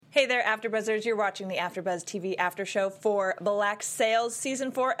Hey there, AfterBuzzers. You're watching the AfterBuzz TV After Show for Black Sails Season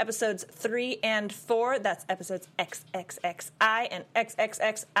 4, Episodes 3 and 4. That's episodes XXXI and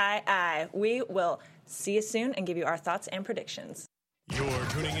XXXII. We will see you soon and give you our thoughts and predictions. You're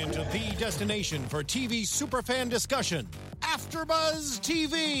tuning into the destination for TV superfan discussion, AfterBuzz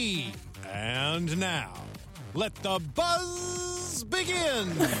TV. And now, let the buzz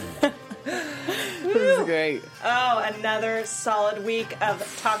begin. This is great. Oh, another solid week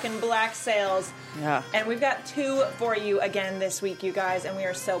of talking Black Sails. Yeah. And we've got 2 for you again this week, you guys, and we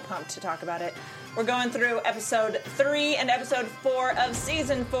are so pumped to talk about it. We're going through episode 3 and episode 4 of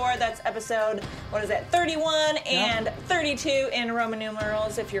season 4. That's episode, 31 and 32 in Roman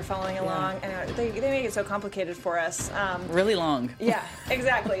numerals, if you're following along. And they make it so complicated for us. Really long. Yeah,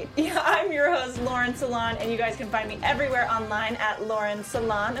 exactly. Yeah, I'm your host, Lauren Salon, and you guys can find me everywhere online at Lauren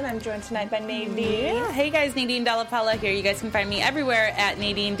Salon. And I'm joined tonight by Nadine. Yeah. Hey guys, Nadine Della Paula here. You guys can find me everywhere at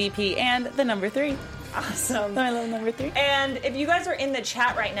Nadine DP and the number 3. Awesome. I love number 3. And if you guys are in the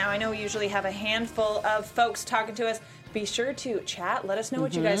chat right now, I know we usually have a handful of folks talking to us. Be sure to chat. Let us know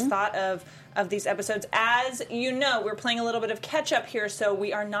what you guys thought of these episodes. As you know, we're playing a little bit of catch up here, so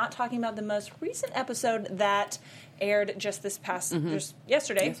we are not talking about the most recent episode that aired just this past just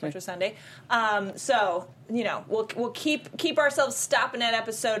yesterday, which was Sunday. So you know, we'll keep ourselves stopping at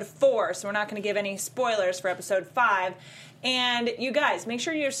episode 4. So we're not going to give any spoilers for episode 5. And you guys, make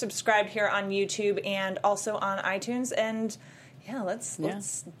sure you're subscribed here on YouTube and also on iTunes. And yeah, let's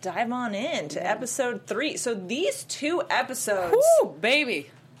dive on into episode 3. So these 2 episodes, Woo, baby,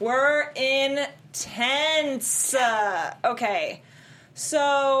 were intense. Okay,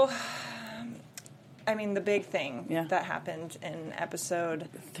 so I mean, the big thing that happened in episode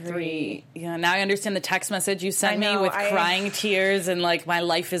 3. Yeah, now I understand the text message you sent me with crying tears and like my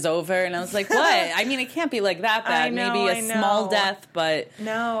life is over, and I was like, what? I mean, it can't be like that bad. Maybe a small death, but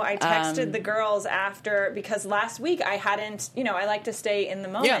no. I texted the girls after, because last week I hadn't. You know, I like to stay in the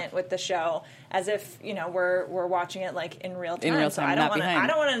moment with the show, as if we're watching it like in real time. So I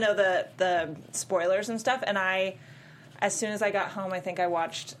don't want to know the spoilers and stuff. And as soon as I got home, I think I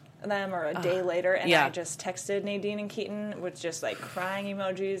watched them or a day later, and I just texted Nadine and Keaton with just like crying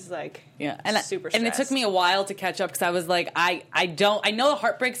emojis, like super stressed. And it took me a while to catch up because I was like, I know the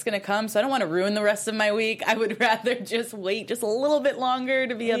heartbreak's gonna come, so I don't want to ruin the rest of my week. I would rather just wait just a little bit longer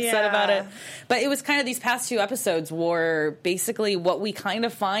to be upset about it. But it was kind of, these past 2 episodes were basically what we kind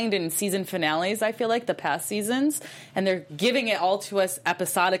of find in season finales, I feel like, the past seasons, and they're giving it all to us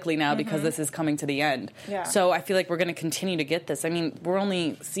episodically now because this is coming to the end. So I feel like we're going to continue to get this. I mean, we're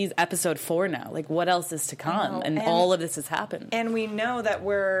only episode 4 now. Like, what else is to come? And all of this has happened. And we know that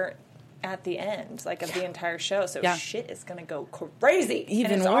we're at the end, like, of the entire show, so shit is going to go crazy.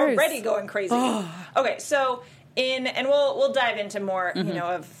 Even and it's worse. Already going crazy. Okay, so and we'll dive into more,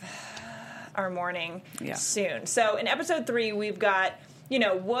 of our morning soon. So in episode 3, we've got,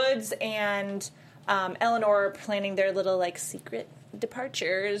 Woods and Eleanor planning their little, like, secret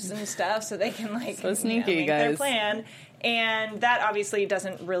departures and stuff, so they can, like, so sneaky, make guys. their plan. And that obviously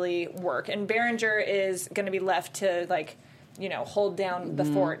doesn't really work. And Berenger is going to be left to, like, hold down the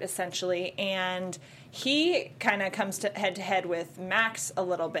fort, essentially. And he kind of comes head to head with Max a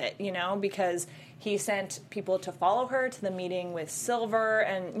little bit, because he sent people to follow her to the meeting with Silver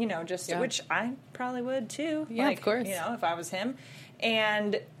and, which I probably would too. Yeah, like, of course. If I was him.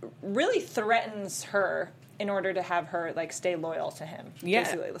 And really threatens her in order to have her, like, stay loyal to him. Yeah.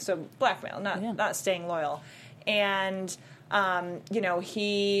 Basically. So blackmail, not staying loyal. And,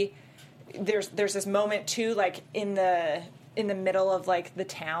 there's this moment too, like, in the middle of, like, the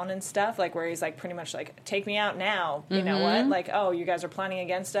town and stuff, like, where he's, like, pretty much like, take me out now. You know what? Like, oh, you guys are planning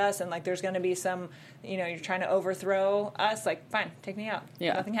against us, and, like, there's going to be some, you're trying to overthrow us. Like, fine, take me out.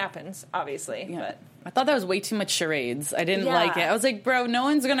 Yeah. Nothing happens, obviously, but. I thought that was way too much charades. I didn't like it. I was like, bro, no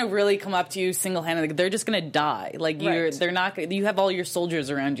one's gonna really come up to you single-handedly. They're just gonna die. Like, they're not. You have all your soldiers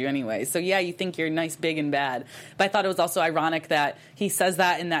around you anyway. So yeah, you think you're nice, big, and bad. But I thought it was also ironic that he says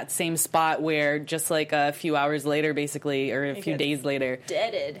that in that same spot where just like a few hours later, basically, or a few days later,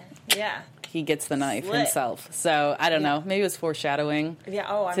 Deaded. Yeah. He gets the knife himself. So I don't know. Maybe it was foreshadowing. Yeah.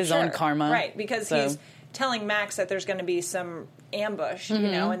 Oh, I'm it's his own karma. Right, because he's telling Max that there's going to be some ambush,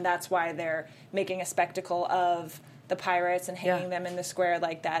 and that's why they're making a spectacle of the pirates and hanging them in the square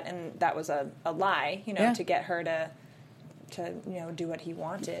like that, and that was a lie, to get her do what he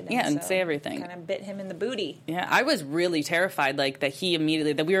wanted. And say everything. Kind of bit him in the booty. Yeah, I was really terrified, like, that we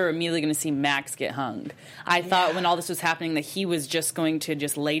were immediately going to see Max get hung. I thought when all this was happening that he was just going to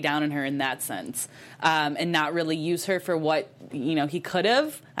just lay down on her in that sense, and not really use her for what, he could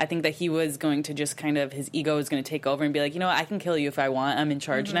have. I think that he was going to just kind of, his ego was going to take over and be like, I can kill you if I want. I'm in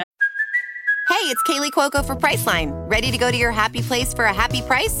charge now. Hey, it's Kaylee Cuoco for Priceline. Ready to go to your happy place for a happy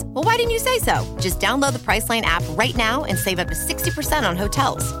price? Well, why didn't you say so? Just download the Priceline app right now and save up to 60% on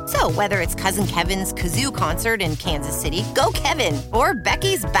hotels. So whether it's Cousin Kevin's Kazoo Concert in Kansas City, go Kevin, or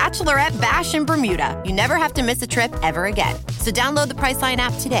Becky's Bachelorette Bash in Bermuda, you never have to miss a trip ever again. So download the Priceline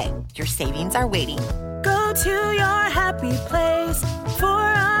app today. Your savings are waiting. Go to your happy place for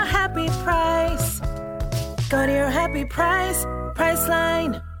a happy price. Go to your happy price,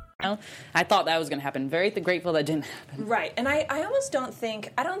 Priceline. I thought that was going to happen. Very grateful that didn't happen. Right, and I almost don't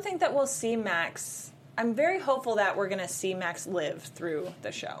think that we'll see Max. I'm very hopeful that we're going to see Max live through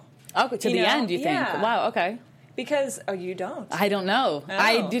the show. Oh, to the end, you think? Yeah. Wow, okay. Because, you don't? I don't know. Oh.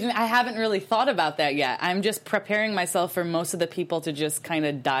 I haven't really thought about that yet. I'm just preparing myself for most of the people to just kind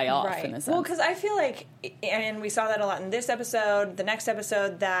of die off, in a sense. Well, because I feel like, and we saw that a lot in this episode, the next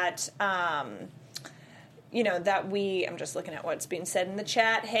episode, that... I'm just looking at what's being said in the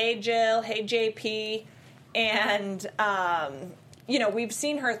chat. Hey, Jill. Hey, JP. And, we've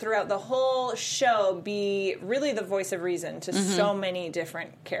seen her throughout the whole show be really the voice of reason to so many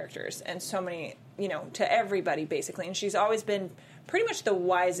different characters and so many, to everybody, basically. And she's always been pretty much the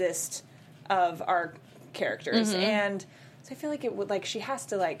wisest of our characters. And so I feel like it would, she has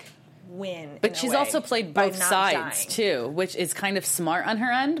to, win. But she's also played both sides too, which is kind of smart on her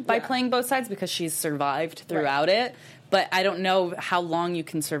end by playing both sides because she's survived throughout it. But I don't know how long you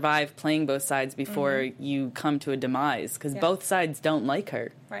can survive playing both sides before you come to a demise, because both sides don't like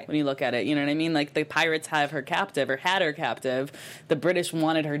her when you look at it. You know what I mean? Like, the pirates have her captive, or had her captive. The British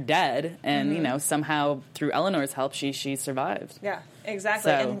wanted her dead, and somehow through Eleanor's help, she survived. Yeah, exactly.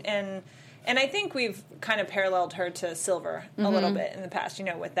 So. And I think we've kind of paralleled her to Silver a little bit in the past,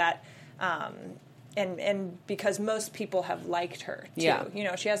 with that. And because most people have liked her too.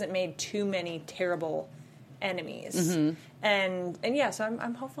 Yeah. She hasn't made too many terrible enemies. And so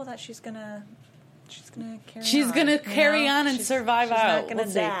I'm hopeful that she's gonna carry on and survive out. She's not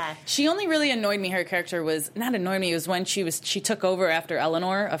gonna die. She only really annoyed me. Her character was not annoyed me. It was when she took over after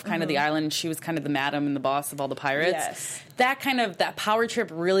Eleanor of kind of the island. She was kind of the madam and the boss of all the pirates. Yes. That power trip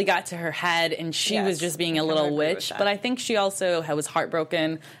really got to her head, and she was just being a little witch. But I think she also was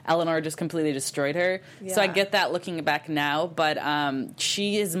heartbroken. Eleanor just completely destroyed her. Yeah. So I get that looking back now. But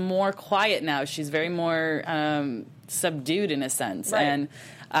she is more quiet now. She's very more subdued in a sense. Right. And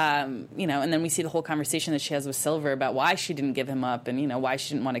and then we see the whole conversation that she has with Silver about why she didn't give him up and, why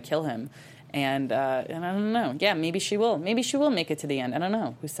she didn't want to kill him. And I don't know. Yeah, maybe she will. Maybe she will make it to the end. I don't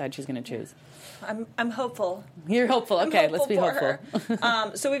know whose side she's going to choose. I'm hopeful. You're hopeful. Okay, let's be hopeful.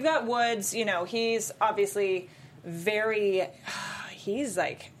 So we've got Woods. He's obviously he's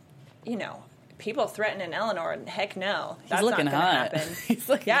people threatening Eleanor, and heck no, that's looking not going to hot. happen. He's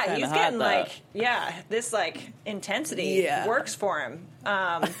looking he's hot, getting this intensity works for him.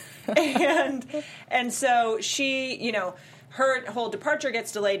 And so she, her whole departure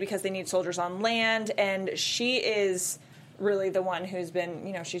gets delayed because they need soldiers on land, and she is really the one who's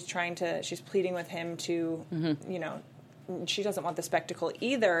been, she's pleading with him to, she doesn't want the spectacle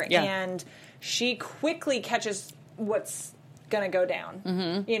either, and she quickly catches what's going to go down,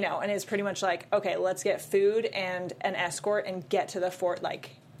 and is pretty much like, okay, let's get food and an escort and get to the fort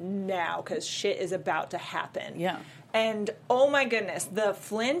now, because shit is about to happen. Yeah. And oh my goodness, the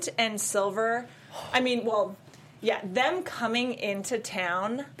Flint and Silver, them coming into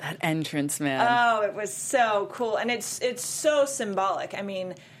town. That entrance, man. Oh, it was so cool. And it's so symbolic.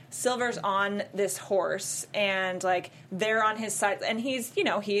 Silver's on this horse, and they're on his side, and he's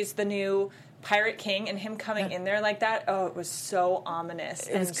the new Pirate King, and him coming in there like that, it was so ominous.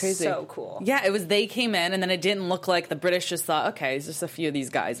 It was crazy. So cool. Yeah, it was, they came in, and then it didn't look like the British just thought, okay, it's just a few of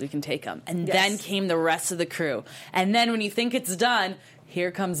these guys, we can take them. And then came the rest of the crew. And then when you think it's done, here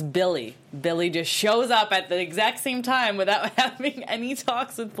comes Billy. Billy just shows up at the exact same time without having any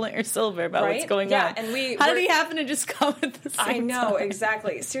talks with Flint or Silver about what's going on. And how did he happen to just come at the same time? I know,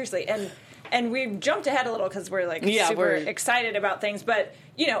 exactly. Seriously. And we jumped ahead a little because we're super excited about things. But,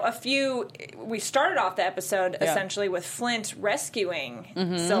 we started off the episode essentially with Flint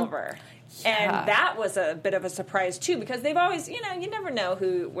rescuing Silver. Yeah. And that was a bit of a surprise, too, because they've always, you never know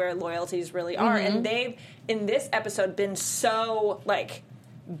where loyalties really are. And they've, in this episode, been so,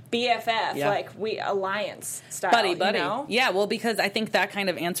 BFF, Yeah. like we alliance style, buddy. You know? Yeah, well, because I think that kind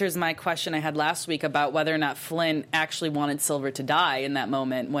of answers my question I had last week about whether or not Flint actually wanted Silver to die in that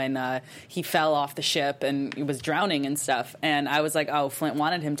moment when he fell off the ship and he was drowning and stuff. And I was like, oh, Flint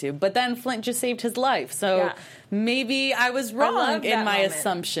wanted him to. But then Flint just saved his life. So maybe I was wrong in my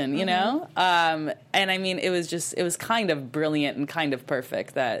assumption, you know? And I mean, it was kind of brilliant and kind of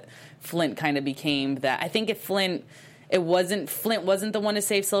perfect that Flint kind of became that. I think if Flint wasn't the one to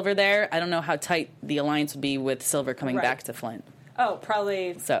save Silver there, I don't know how tight the alliance would be with Silver coming back to Flint. Oh,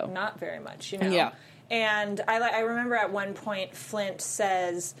 probably not very much, you know? Yeah. And I remember at one point Flint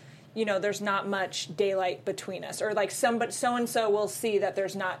says, you know, there's not much daylight between us. Or like so-and-so will see that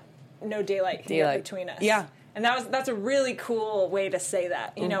there's no daylight here between us. Yeah. And that's a really cool way to say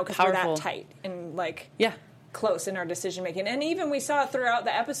that, you know, because we're that tight and like close in our decision making. And even we saw throughout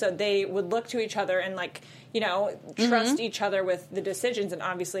the episode, they would look to each other and like, you know, trust each other with the decisions. And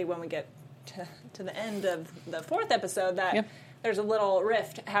obviously when we get to the end of the fourth episode, that there's a little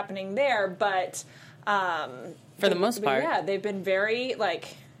rift happening there. But for the most part, yeah, they've been very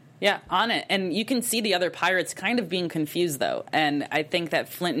like... Yeah, on it. And you can see the other pirates kind of being confused, though. And I think that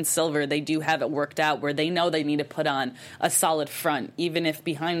Flint and Silver, they do have it worked out where they know they need to put on a solid front, even if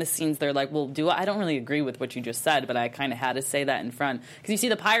behind the scenes they're like, well, I don't really agree with what you just said, but I kind of had to say that in front. Because you see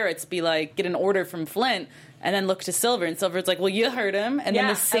the pirates be like, get an order from Flint, and then look to Silver, and Silver's like, well, you heard him. And then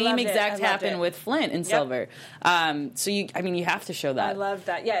the same exact happened with Flint and Silver. So, you have to show that. I love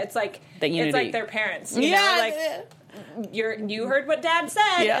that. Yeah, it's like that unity. It's like their parents. You know, like... You heard what Dad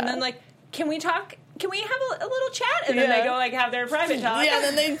said, and then like, can we talk? Can we have a little chat? And then they go like have their private talk. Yeah,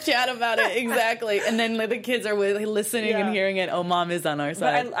 then they chat about it exactly, and then like, the kids are listening and hearing it. Oh, Mom is on our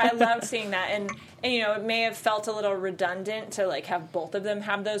side. But I love seeing that, and you know, it may have felt a little redundant to like have both of them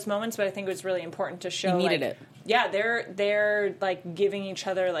have those moments, but I think it was really important to show. You needed it. Yeah, they're like giving each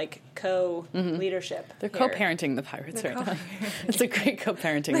other like co-leadership. They're co-parenting the pirates right now. It's a great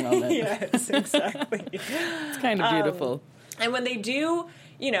co-parenting moment. Yes, exactly. It's kind of beautiful. And when they do,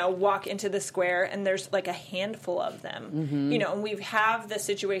 you know, walk into the square and there's like a handful of them, you know, and we have the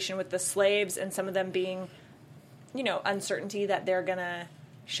situation with the slaves and some of them being, you know, uncertainty that they're going to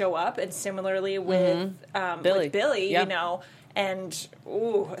show up. And similarly with Billy, you know, and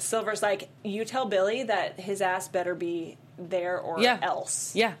Silver's like, you tell Billy that his ass better be there or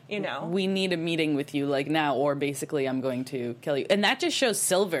else. Yeah. You know? We need a meeting with you like now, or basically I'm going to kill you. And that just shows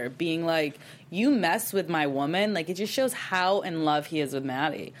Silver being like, you mess with my woman. Like, it just shows how in love he is with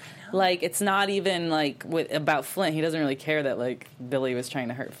Maddie. Like, it's not even like about Flint. He doesn't really care that like Billy was trying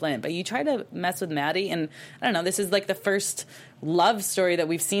to hurt Flint. But you try to mess with Maddie, and I don't know, this is like the first love story that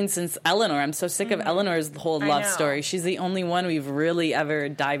we've seen since Eleanor. I'm so sick of Eleanor's whole love story. She's the only one we've really ever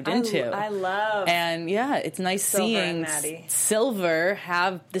dived into. I love. And yeah, it's nice seeing Silver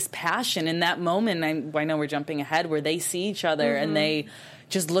have this passion in that moment. I know we're jumping ahead, where they see each other and they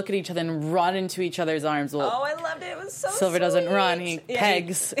just look at each other and run into each other's arms. Well, I loved it. It was so Silver sweet. Doesn't run. He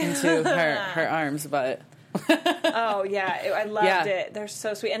pegs into her arms, but... I loved it. They're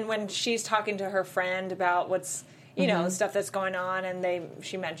so sweet. And when she's talking to her friend about what's, you know, the stuff that's going on, and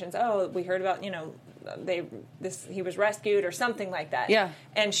she mentions, we heard about, you know, he was rescued or something like that. Yeah.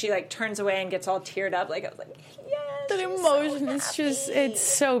 And she like turns away and gets all teared up. Like, I was like, yes. That emotion is it's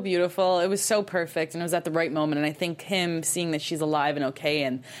so beautiful. It was so perfect, and it was at the right moment. And I think him seeing that she's alive and okay,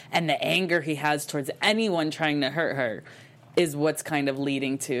 and the anger he has towards anyone trying to hurt her is what's kind of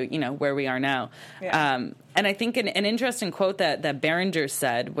leading to, you know, where we are now. Yeah. And I think an interesting quote that Berenger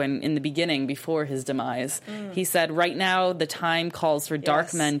said when in the beginning, before his demise, he said, right now the time calls for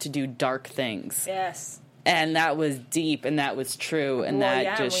dark men to do dark things. Yes. And that was deep, and that was true, and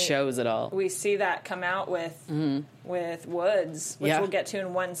shows it all. We see that come out with Woods, which we'll get to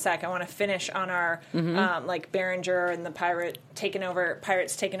in one sec. I want to finish on our like Berenger and the pirates taking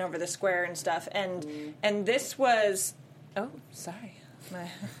over the square and stuff. And this was sorry. My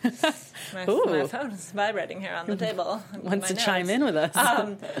phone is vibrating here on the table. Wants to chime in with us.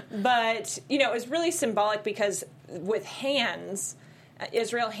 But, you know, it was really symbolic because with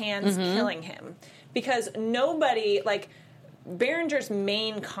Israel Hands killing him. Because nobody, like, Berenger's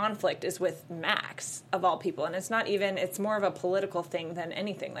main conflict is with Max, of all people. And it's more of a political thing than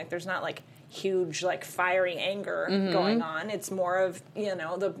anything. Like, there's not, like, huge, like, fiery anger going on. It's more of, you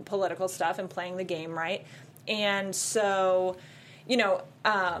know, the political stuff and playing the game right. And so... You know,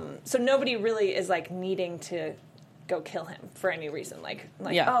 so nobody really is, like, needing to go kill him for any reason. Like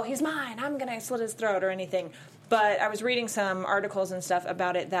he's mine, I'm going to slit his throat or anything. But I was reading some articles and stuff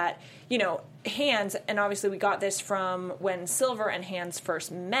about it that, you know, Hands, and obviously we got this from when Silver and Hands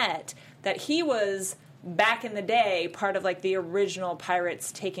first met, that he was back in the day, part of like the original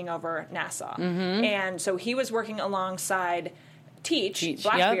pirates taking over Nassau. And so he was working alongside Teach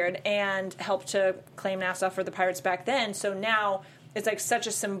Blackbeard, and helped to claim Nassau for the pirates back then. So now it's like such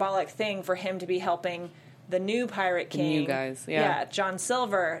a symbolic thing for him to be helping the new pirate king, new guys, John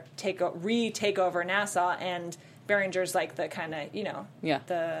Silver, retake over Nassau, and Beringer's like the kind of,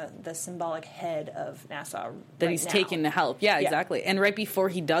 the symbolic head of Nassau that he's taking to help. Yeah, exactly. And right before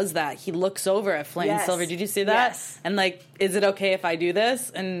he does that, he looks over at Flint and Silver. Did you see that? Yes. And like, is it okay if I do this?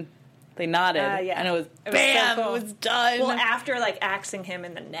 And they nodded. And it was bam, so cool. It was done. Well, after like axing him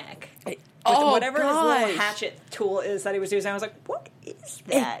in the neck. Whatever his little hatchet tool is that he was using, I was like, what is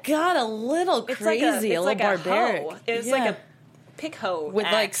that? It got a little crazy, a little barbaric. It was like a pick hoe with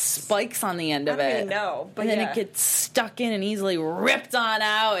axe. like spikes on the end of it. I don't even know, but and then it gets stuck in and easily ripped on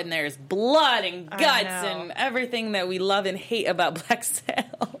out, and there's blood and guts and everything that we love and hate about Black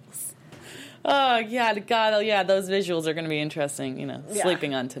Sails. Oh yeah, God, yeah, those visuals are going to be interesting.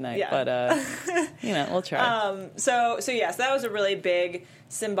 Sleeping on tonight, but we'll try. So yes, that was a really big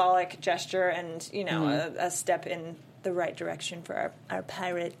symbolic gesture, and a step in the right direction for our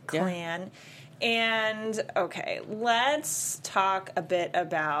pirate clan. And okay, let's talk a bit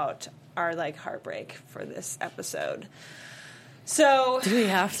about our like heartbreak for this episode. So do we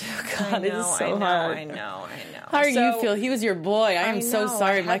have to? God, it is so hard. I know. How do you feel? He was your boy. I am so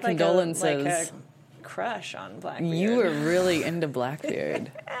sorry. My condolences. A crush on Blackbeard. You were really into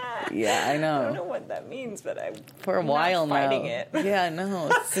Blackbeard. Yeah, I know. I don't know what that means, but I'm for a while not fighting it. Yeah,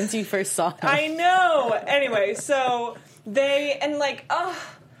 no. Since you first saw him. I know. Anyway, so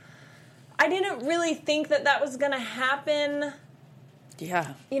I didn't really think that was going to happen.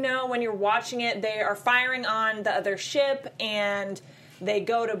 Yeah. When you're watching it, they are firing on the other ship, and they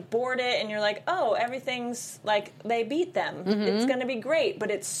go to board it, and you're like, oh, everything's, like, they beat them. It's going to be great.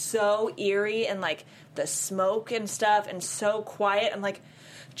 But it's so eerie, and, like, the smoke and stuff, and so quiet. I'm like,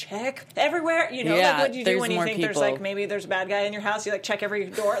 check everywhere. Like, what do you do when you think there's, like, maybe there's a bad guy in your house? You, like, check every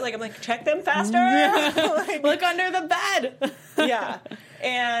door. Like, I'm like, check them faster. Like, look under the bed. Yeah.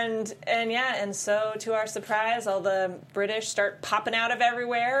 And so to our surprise, all the British start popping out of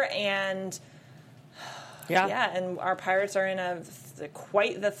everywhere, and and our pirates are in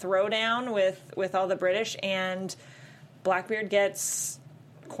quite the throwdown with all the British, and Blackbeard gets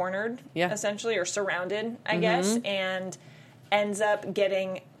cornered, essentially, or surrounded, I guess, and ends up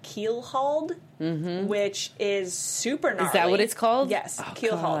getting keel-hauled, which is super gnarly. Is that what it's called? Yes,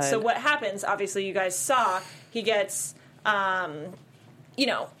 keel-hauled. So what happens, obviously you guys saw, he gets...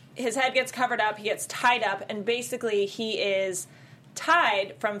 his head gets covered up, he gets tied up, and basically he is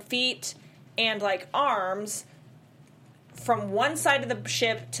tied from feet and, like, arms from one side of the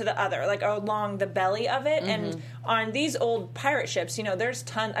ship to the other, like, along the belly of it. And on these old pirate ships, there's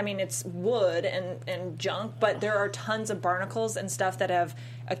it's wood and junk, but there are tons of barnacles and stuff that have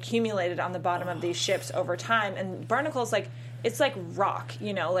accumulated on the bottom of these ships over time. And barnacles, like, it's like rock,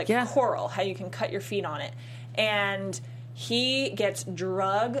 coral, how you can cut your feet on it. And... he gets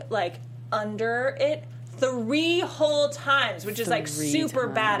drug, like, under it 3 whole times, which is, like, super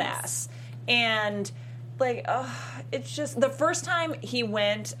badass. And, like, it's just... the first time he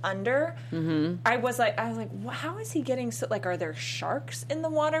went under, I was like, how is he getting so... like, are there sharks in the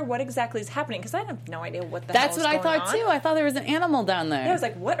water? What exactly is happening? Because I have no idea what the hell is going on. That's what I thought, too. I thought there was an animal down there. Yeah, I was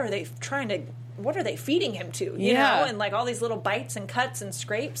like, what are they feeding him to? You know? And, like, all these little bites and cuts and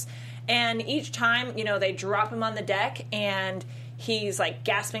scrapes. And each time, they drop him on the deck, and he's, like,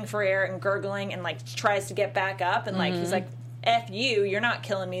 gasping for air and gurgling and, like, tries to get back up. And, like, he's like, F you, you're not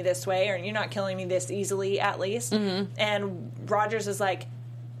killing me this way, or you're not killing me this easily, at least. And Rogers is like,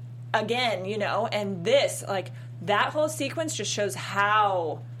 again, and this, like, that whole sequence just shows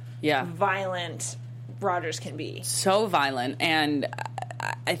how violent Rogers can be. So violent. And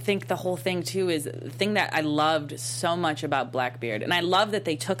I think the whole thing, too, is the thing that I loved so much about Blackbeard. And I love that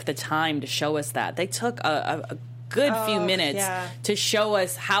they took the time to show us that. They took a good few minutes to show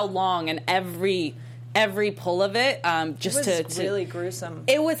us how long, and every pull of it, it was really gruesome.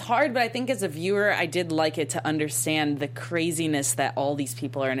 It was hard, but I think as a viewer, I did like it to understand the craziness that all these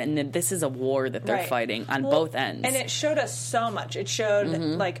people are in, and that this is a war that they're fighting on both ends. And it showed us so much. It showed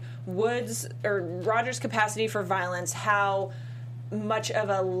like Rogers' capacity for violence, how much of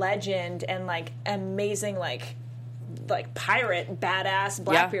a legend and like amazing like pirate badass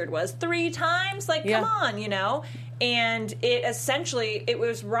Blackbeard was 3 times. Like, come on, And it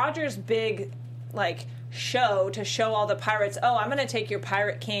was Rogers' big like show to show all the pirates, I'm going to take your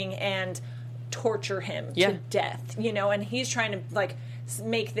pirate king and torture him to death, and he's trying to like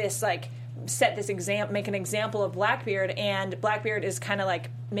make this like set this make an example of Blackbeard, and Blackbeard is kind of like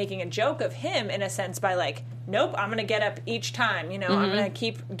making a joke of him in a sense by like, nope, I'm going to get up each time, you know, I'm going to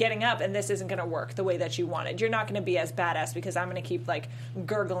keep getting up, and this isn't going to work the way that you wanted. You're not going to be as badass because I'm going to keep like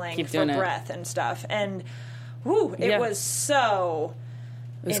gurgling for breath and stuff. And whew, it was so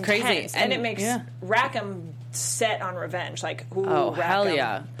it was intense. Crazy. And it makes Rackham set on revenge. Like, ooh, Rackham, hell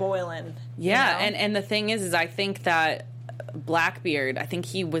yeah. boiling. Yeah, you know? and the thing is I think that Blackbeard, I think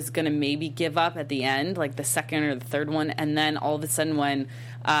he was going to maybe give up at the end, like the second or the third one, and then all of a sudden when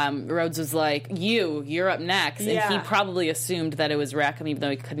Rhodes was like, you're up next, and he probably assumed that it was Rackham even though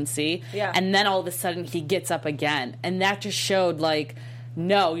he couldn't see, and then all of a sudden he gets up again, and that just showed like,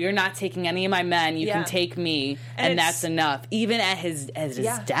 no, you're not taking any of my men, you can take me, and that's enough, even at his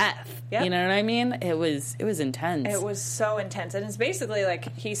death. You know what I mean? It was intense. It was so intense, and it's basically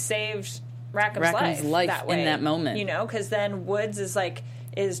like he saved Rackham's life that way, in that moment, you know, because then Woods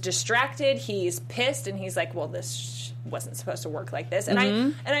is distracted, he's pissed, and he's like, well, this wasn't supposed to work like this, and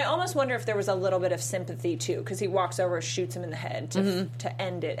I almost wonder if there was a little bit of sympathy too, because he walks over, shoots him in the head to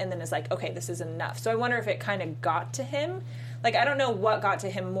end it, and then is like, okay, this is enough. So I wonder if it kind of got to him. Like, I don't know what got to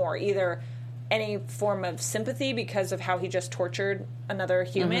him more, either any form of sympathy because of how he just tortured another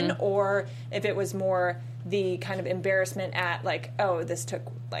human, or if it was more the kind of embarrassment at, like, oh, this took,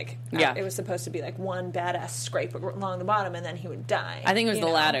 like, it was supposed to be, like, one badass scrape along the bottom, and then he would die. I think it was the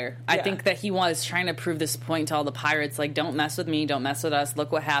latter. I think that he was trying to prove this point to all the pirates, like, don't mess with me, don't mess with us,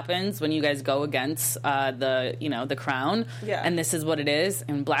 look what happens when you guys go against the crown, and this is what it is,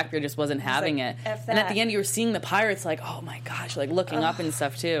 and Blackbeard just wasn't having it. And at the end, you were seeing the pirates, like, oh my gosh, like, looking up and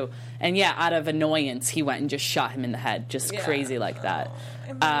stuff, too. And out of annoyance, he went and just shot him in the head, just crazy like that.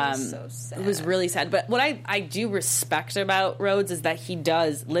 It was so sad. It was really sad. But what I do respect about Rhodes is that he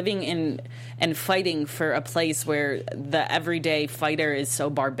does, living in and fighting for a place where the everyday fighter is so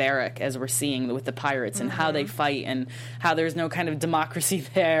barbaric, as we're seeing with the pirates, and how they fight, and how there's no kind of democracy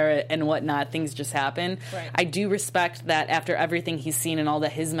there and whatnot. Things just happen. Right. I do respect that after everything he's seen and all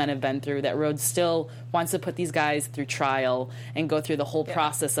that his men have been through, that Rhodes still wants to put these guys through trial and go through the whole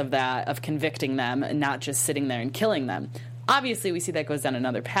process of that, of convicting them and not just sitting there and killing them. Obviously, we see that goes down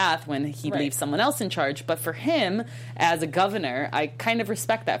another path when he leaves someone else in charge. But for him, as a governor, I kind of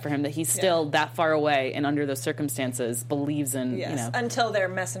respect that for him, that he's still that far away and under those circumstances believes in, you know. Until they're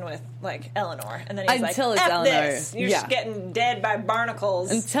messing with, like, Eleanor. And then he's until like, it's F Eleanor. this. You're just getting dead by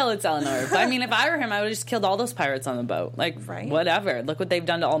barnacles. Until it's Eleanor. But, I mean, if I were him, I would have just killed all those pirates on the boat. Like, whatever. Look what they've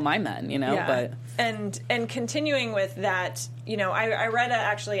done to all my men, you know. But And continuing with that, you know, I read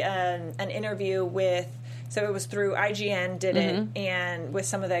actually an interview with, so it was through IGN did it, and with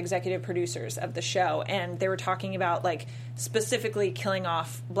some of the executive producers of the show, and they were talking about, like, specifically killing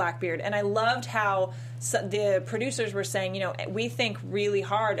off Blackbeard. And I loved how the producers were saying, you know, we think really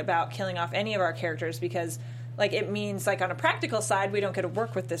hard about killing off any of our characters because, like, it means, like, on a practical side, we don't get to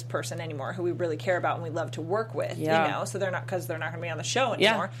work with this person anymore who we really care about and we love to work with, you know, so they're not going to be on the show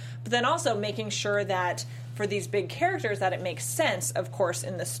anymore. But then also making sure that for these big characters that it makes sense, of course,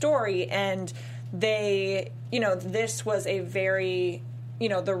 in the story, and they, you know, this was a very, you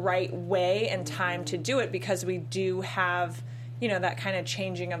know, the right way and time to do it because we do have, you know, that kind of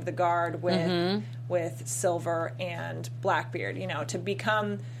changing of the guard with Silver and Blackbeard, you know, to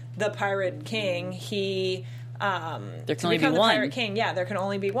become the Pirate King, there can only be one. Pirate King, there can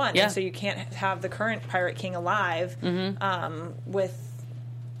only be one. And so you can't have the current Pirate King alive with,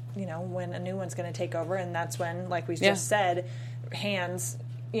 you know, when a new one's going to take over, and that's when, like we just said, Hands,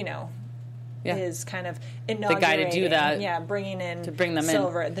 you know, is kind of inaugurating, the guy to do that, bringing in to bring them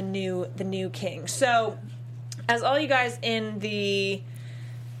Silver, the new king. So, as all you guys in the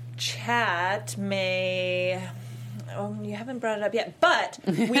chat may, you haven't brought it up yet, but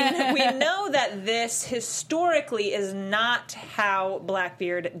we know that this historically is not how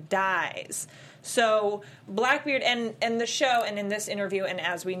Blackbeard dies. So Blackbeard and the show, and in this interview, and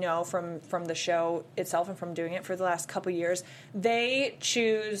as we know from the show itself and from doing it for the last couple years, they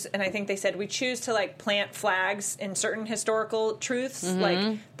choose, and I think they said, we choose to, like, plant flags in certain historical truths.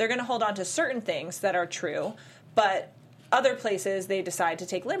 Like, they're going to hold on to certain things that are true, but other places they decide to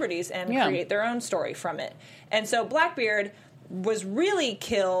take liberties and create their own story from it. And so Blackbeard was really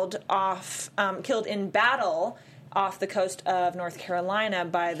killed in battle off the coast of North Carolina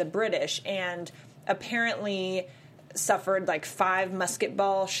by the British, and apparently suffered like 5 musket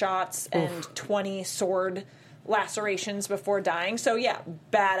ball shots and 20 sword lacerations before dying. So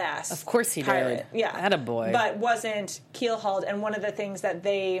badass. Of course he pirate. did. Yeah, attaboy. But wasn't keelhauled. And one of the things that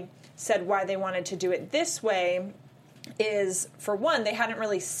they said why they wanted to do it this way is, for one, they hadn't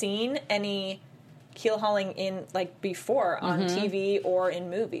really seen any keel hauling in like before on TV or in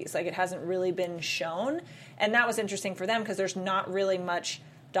movies. Like it hasn't really been shown, and that was interesting for them because there's not really much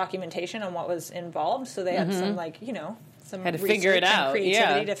documentation on what was involved. So they had some some had to figure it out,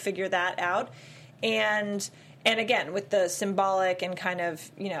 creativity to figure that out, and again, with the symbolic and kind of,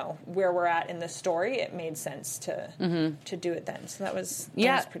 where we're at in the story, it made sense to do it then. So that was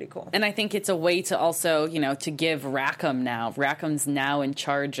pretty cool. And I think it's a way to also, to give Rackham now. Rackham's now in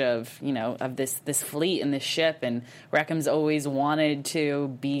charge of, of this fleet and this ship. And Rackham's always wanted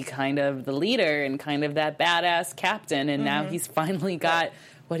to be kind of the leader and kind of that badass captain. And now he's finally got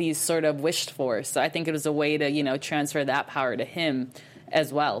what he's sort of wished for. So I think it was a way to, transfer that power to him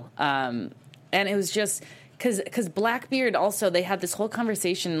as well. And it was just... Because Blackbeard also, they had this whole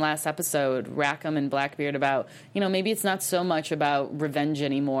conversation last episode, Rackham and Blackbeard, about, maybe it's not so much about revenge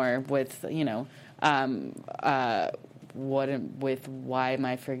anymore with, why am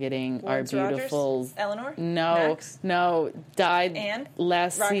I forgetting Lawrence our beautiful... Rogers? Eleanor? No, Max? died Anne?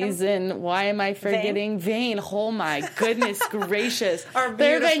 last Rackham? season. Why am I forgetting Vane? Oh my goodness gracious. Our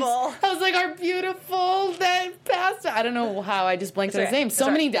beautiful. I was like, our beautiful that passed. I don't know how I just blanked on his name. So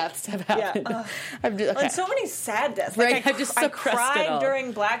many deaths have happened. Yeah. Okay. And so many sad deaths. Right, Like I just I suppressed it cried all.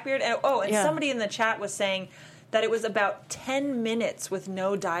 during Blackbeard. And somebody in the chat was saying that it was about 10 minutes with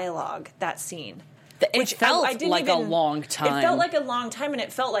no dialogue, that scene. It felt I didn't like a even- long time. It felt like a long time, and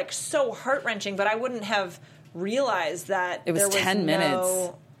it felt like so heart-wrenching, but I wouldn't have realized that It was there was 10 minutes.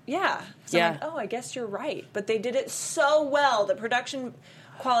 Yeah. So Yeah. I'm like, I guess you're right. But they did it so well. The production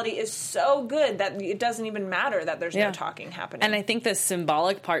quality is so good that it doesn't even matter that there's no talking happening. And I think the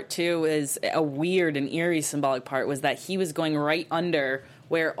symbolic part, too, is a weird and eerie symbolic part, was that he was going right under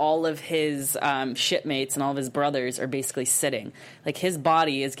where all of his shipmates and all of his brothers are basically sitting. Like, his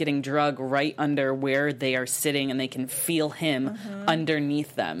body is getting drugged right under where they are sitting, and they can feel him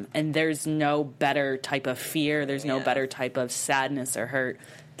underneath them. And there's no better type of fear, there's no better type of sadness or hurt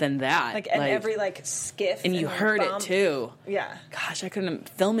than that. And every, skiff. And you heard bump. it, too. Yeah. Gosh, I couldn't...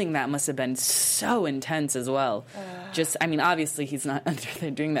 Filming that must have been so intense as well. Obviously he's not under there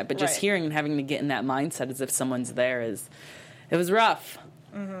doing that, but just hearing and having to get in that mindset as if someone's there it was rough.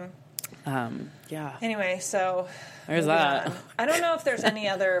 Yeah. Anyway, so... There's moving that. on. I don't know if there's any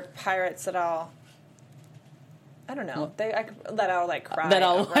other pirates that I don't know. That I'll, cry over.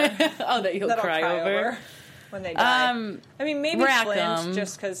 That you'll cry over? When they die. Maybe Rackham. Flint,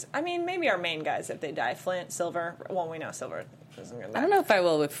 just because... maybe our main guys, if they die. Flint, Silver... Well, we know Silver isn't going to die. I don't know if I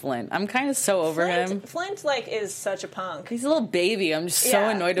will with Flint. I'm kind of so over him. Flint, is such a punk. He's a little baby. I'm just so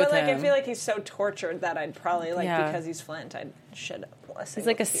annoyed with him. I feel like he's so tortured that I'd probably, because he's Flint, I'd shed He's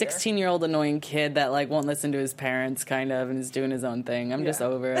like a 16-year-old annoying kid that, won't listen to his parents, kind of, and is doing his own thing. I'm just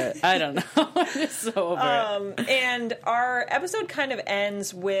over it. I don't know. I'm just so over it. And our episode kind of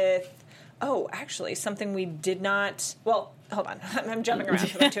ends with... Oh, actually, something we did not... Well, hold on. I'm jumping around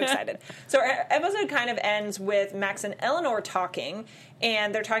because I'm too excited. So our episode kind of ends with Max and Eleanor talking,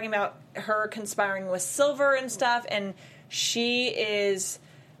 and they're talking about her conspiring with Silver and stuff, and she is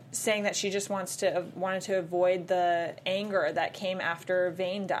saying that she just wanted to avoid the anger that came after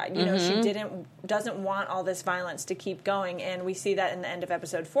Vane died. She doesn't want all this violence to keep going, and we see that in the end of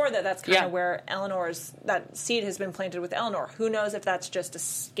episode 4 that's kind of where that seed has been planted with Eleanor. Who knows if that's just a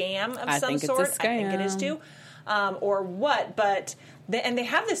scam of some sort? It's a scam. I think it is too, or what? But they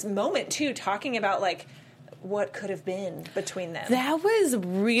have this moment too, talking about what could have been between them. That was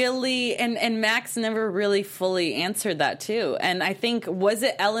really... And Max never really fully answered that, too. And I think, was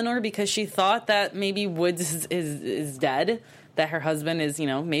it Eleanor because she thought that maybe Woods is dead? That her husband is,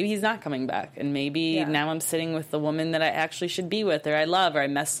 maybe he's not coming back. And maybe now I'm sitting with the woman that I actually should be with, or I love, or I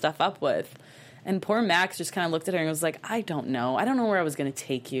messed stuff up with. And poor Max just kind of looked at her and was like, I don't know. I don't know where I was going to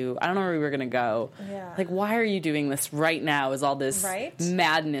take you. I don't know where we were going to go. Yeah. Why are you doing this right now as all this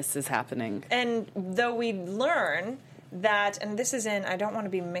madness is happening? And though we learn that, and this is I don't want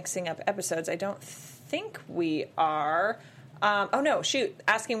to be mixing up episodes. I don't think we are.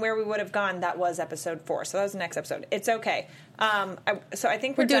 Asking where we would have gone, that was episode 4. So that was the next episode. It's okay. So I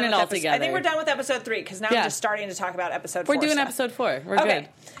think we're doing done it all with together. I think we're done with episode 3 because now I'm just starting to talk about episode 4. We're doing stuff. episode 4. We're okay. good.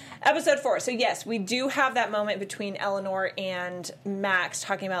 Episode 4. So yes, we do have that moment between Eleanor and Max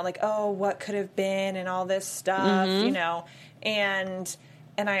talking about what could have been and all this stuff, and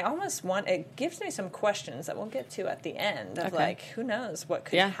I almost it gives me some questions that we'll get to at the end of who knows what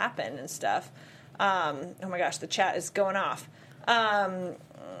could happen and stuff. Oh my gosh, the chat is going off.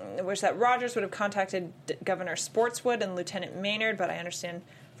 Wish that Rogers would have contacted Governor Sportswood and Lieutenant Maynard, but I understand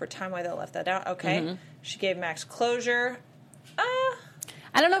for time why they left that out. Okay. She gave Max closure.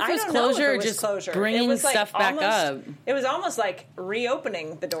 I don't know if it was closure or just closure. bringing like stuff back up. It was almost like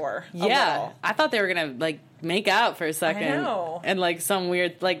reopening the door. Yeah, I thought they were gonna like make out for a second. I know. And like some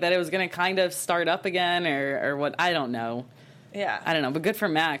weird like that it was gonna kind of start up again or what, I don't know. Yeah, I don't know, but good for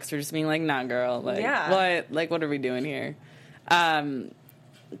Max for just being like, nah, girl, like what are we doing here?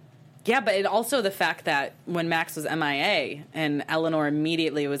 Yeah, but it also the fact that when Max was MIA and Eleanor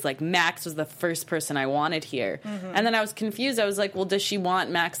immediately was like, Max was the first person I wanted here. Mm-hmm. And then I was confused. I was like, well, does she want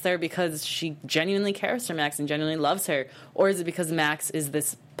Max there because she genuinely cares for Max and genuinely loves her? Or is it because Max is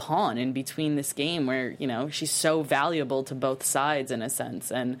this pawn in between this game where, you know, she's so valuable to both sides in a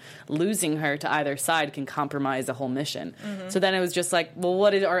sense, and losing her to either side can compromise a whole mission. Mm-hmm. So then it was just like, well,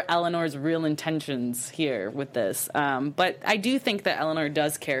 what are Eleanor's real intentions here with this? But I do think that Eleanor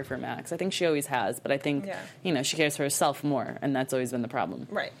does care for Max. I think she always has, but I think, you know, she cares for herself more, and that's always been the problem.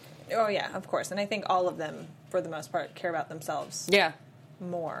 Right. Oh, yeah, of course. And I think all of them, for the most part, care about themselves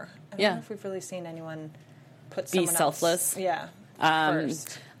more. I don't know if we've really seen anyone put someone else... Be selfless. Yeah.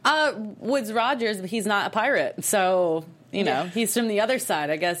 First. Woodes Rogers, but he's not a pirate, so you know he's from the other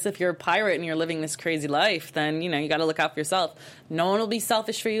side. I guess if you're a pirate and you're living this crazy life, then you know you got to look out for yourself. No one will be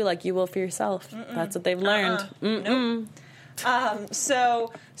selfish for you like you will for yourself. Mm-mm. That's what they've learned. Nope.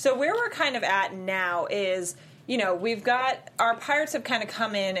 So where we're kind of at now is, you know, we've got our pirates have kind of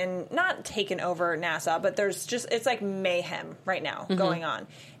come in and not taken over Nassau, but there's just it's like mayhem right now going on,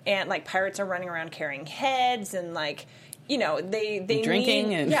 and like pirates are running around carrying heads and like. You know, they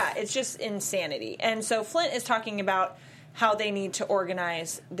drinking and it's just insanity. And so Flint is talking about how they need to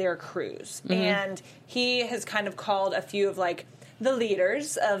organize their crews. Mm-hmm. And he has kind of called a few of like the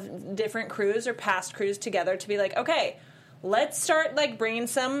leaders of different crews or past crews together to be like, okay, let's start like bringing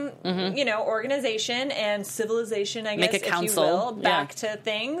some, you know, organization and civilization, I guess, Make a council. if you will, back to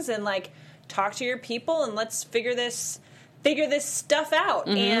things and like talk to your people and let's figure this stuff out.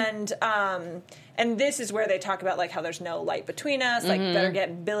 And this is where they talk about like how there's no light between us, like better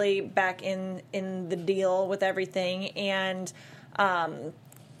get Billy back in the deal with everything. And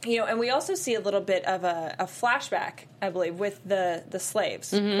you know, and we also see a little bit of a flashback, I believe, with the slaves,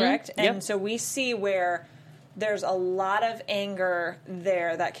 correct? And so we see where there's a lot of anger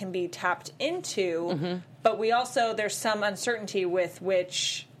there that can be tapped into, but we also there's some uncertainty with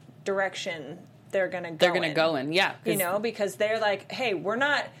which direction they're going to go in. Yeah. You know, because they're like, hey,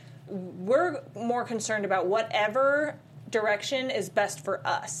 we're more concerned about whatever direction is best for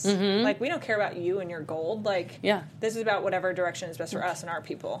us. Like, we don't care about you and your gold. Like, this is about whatever direction is best for us and our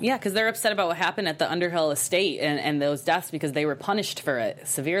people. Yeah, because they're upset about what happened at the Underhill estate and those deaths because they were punished for it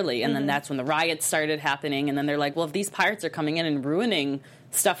severely. And then that's when the riots started happening. And then they're like, well, if these pirates are coming in and ruining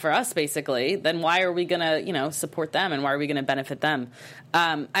stuff for us, basically, then why are we going to, you know, support them and why are we going to benefit them?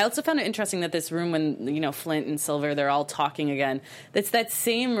 I also found it interesting that this room when, you know, Flint and Silver, they're all talking again, it's that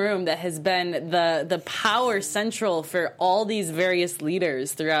same room that has been the power central for all these various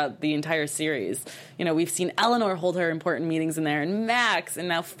leaders throughout the entire series. You know, we've seen Eleanor hold her important meetings in there, and Max, and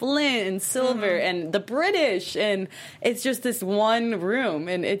now Flint and Silver and the British, and it's just this one room,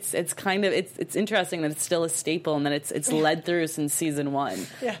 and it's kind of it's interesting that it's still a staple and that it's led through since season 1.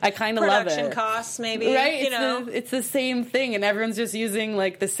 Yeah. I kind of love it. Production costs, maybe, right? You know, it's the same thing, and everyone's just using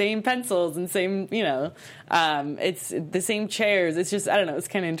like the same pencils and same, you know, it's the same chairs. It's just I don't know. It's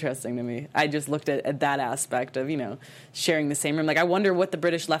kind of interesting to me. I just looked at that aspect of, you know, sharing the same room. Like, I wonder what the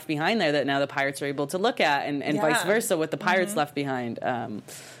British left behind there that now the pirates are able to look at, and vice versa, what the pirates left behind.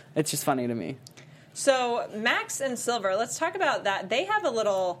 It's just funny to me. So Max and Silver, let's talk about that. They have a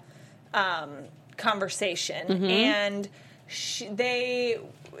little conversation, and they,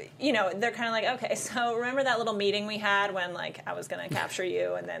 you know, they're kind of like, okay, so remember that little meeting we had when, like, I was going to capture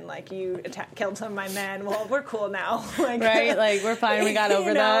you, and then, like, you killed some of my men? Well, we're cool now. Like, right? Like, we're fine. We got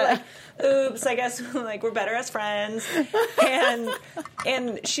over that. Like, oops, I guess, like, we're better as friends. And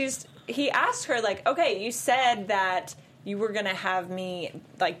he asked her, like, okay, you said that you were going to have me,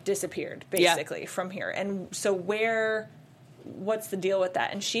 like, disappeared, basically, from here. And so what's the deal with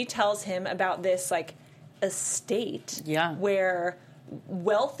that? And she tells him about this, like, estate where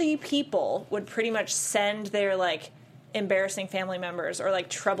wealthy people would pretty much send their, like, embarrassing family members or, like,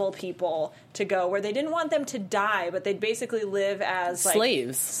 trouble people to go where they didn't want them to die, but they'd basically live as,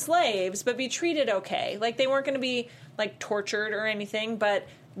 like, slaves, but be treated okay. Like, they weren't going to be, like, tortured or anything, but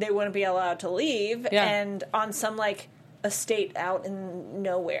they wouldn't be allowed to leave, and on some, like, estate out in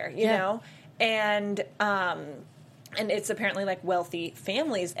nowhere, you know? And it's apparently, like, wealthy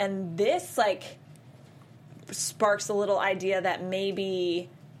families, and this, like, sparks a little idea that maybe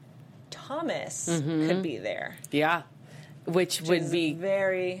Thomas could be there. which would be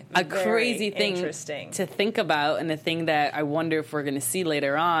very crazy thing interesting to think about, and a thing that I wonder if we're going to see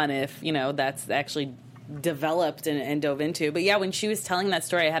later on, if that's actually developed and dove into. But yeah, when she was telling that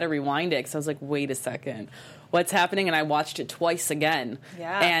story, I had to rewind it because I was like, wait a second, what's happening? And I watched it twice again.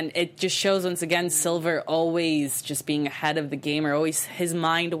 Yeah. And it just shows once again Silver always just being ahead of the game, or always his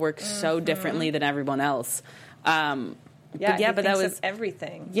mind works so differently than everyone else. Yeah, but that was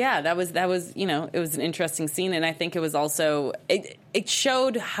everything. Yeah, that was it was an interesting scene, and I think it was also it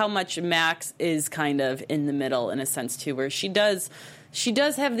showed how much Max is kind of in the middle in a sense too, where she does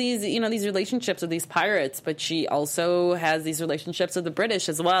have these these relationships with these pirates, but she also has these relationships with the British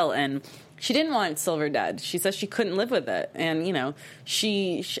as well, and she didn't want Silver dead. She says she couldn't live with it, and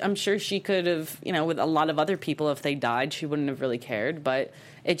I'm sure she could have with a lot of other people, if they died, she wouldn't have really cared, but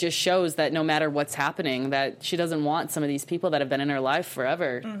it just shows that no matter what's happening, that she doesn't want some of these people that have been in her life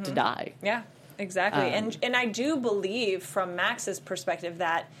forever to die. Yeah, exactly. And I do believe from Max's perspective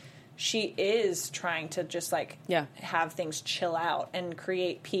that she is trying to just have things chill out and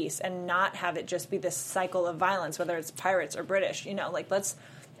create peace and not have it just be this cycle of violence, whether it's pirates or British. Let's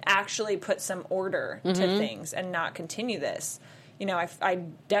actually put some order to things and not continue this. I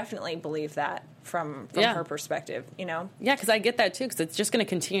definitely believe that from her perspective, Yeah, because I get that too, because it's just going to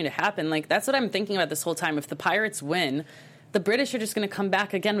continue to happen. Like, that's what I'm thinking about this whole time. If the pirates win, the British are just going to come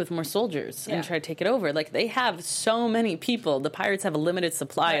back again with more soldiers and try to take it over. Like, they have so many people. The pirates have a limited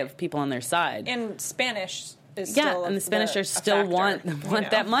supply of people on their side. And Spanish is still and the Spanish are still want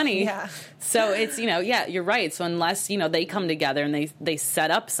that money. Yeah. So it's, you're right. So unless, they come together and they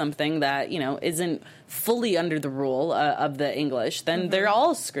set up something that, isn't fully under the rule of the English, then they're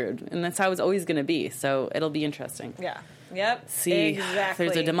all screwed. And that's how it's always going to be. So it'll be interesting. Yeah. Yep. See, exactly.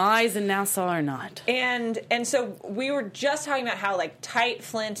 There's a demise in Nassau or not. And so we were just talking about how tight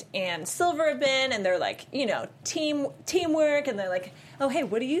Flint and Silver have been, and they're teamwork, and they're like, oh hey,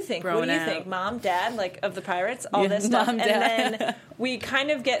 what do you think? What do you think, Mom, Dad, of the pirates, all this stuff, Mom, and then we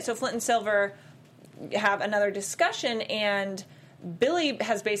kind of get Flint and Silver have another discussion, and Billy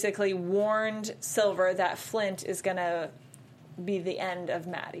has basically warned Silver that Flint is gonna be the end of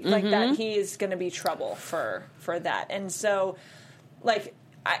Maddie, that he's going to be trouble for that. And so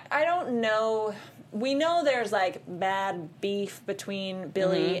I don't know, we know there's bad beef between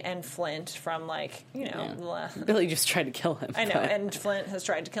Billy and Flint from Billy just tried to kill him. I know, and Flint has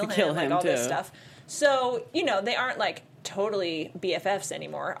tried to kill him all this stuff. So they aren't totally BFFs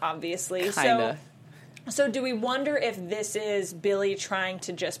anymore, obviously. Kinda. So do we wonder if this is Billy trying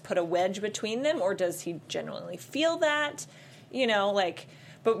to just put a wedge between them, or does he genuinely feel that?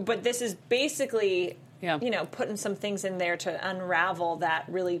 But this is basically, putting some things in there to unravel that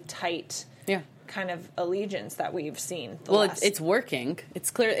really tight kind of allegiance that we've seen. It's working.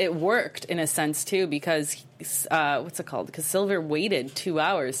 It's clear it worked in a sense, too, because, what's it called? Because Silver waited 2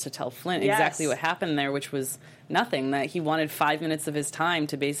 hours to tell Flint exactly what happened there, which was nothing, that he wanted 5 minutes of his time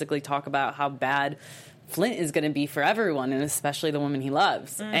to basically talk about how bad Flint is going to be for everyone, and especially the woman he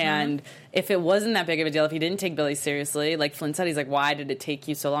loves. And if it wasn't that big of a deal, if he didn't take Billy seriously, like Flint said, he's like, why did it take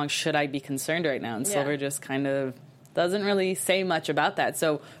you so long? Should I be concerned right now? And Silver just kind of doesn't really say much about that.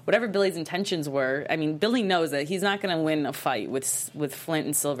 So whatever Billy's intentions were, I mean, Billy knows that he's not going to win a fight with Flint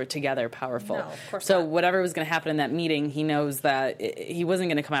and Silver together powerful. No, of course so not. whatever was going to happen in that meeting, he knows that he wasn't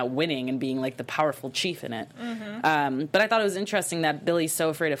going to come out winning and being the powerful chief in it. But I thought it was interesting that Billy's so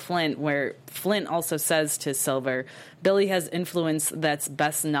afraid of Flint, where Flint also says to Silver, Billy has influence that's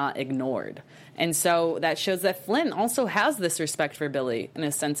best not ignored. And so that shows that Flint also has this respect for Billy in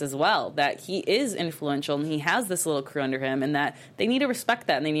a sense as well, that he is influential and he has this little crew under him, and that they need to respect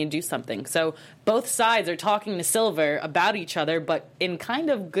that and they need to do something. So both sides are talking to Silver about each other, but in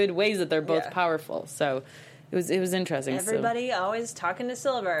kind of good ways that they're both powerful. So it was interesting. Everybody always talking to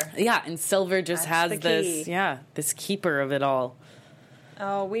Silver. Yeah, and Silver just has this keeper of it all.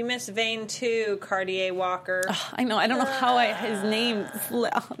 Oh, we miss Vane too, Cartier Walker. Oh, I know. I don't know how his name.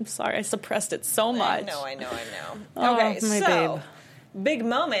 I'm sorry. I suppressed it so much. I know. Oh, okay, my so babe. Big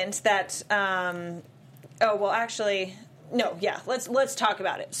moment that. Let's talk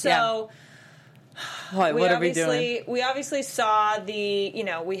about it. So. What are we doing? We obviously saw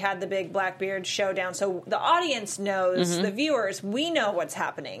we had the big Blackbeard showdown. So the audience knows, the viewers, we know what's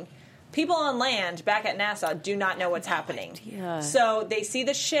happening. People on land back at Nassau do not know what's happening. So they see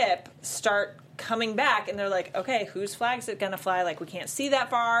the ship start coming back, and they're like, okay, whose flag is it going to fly? We can't see that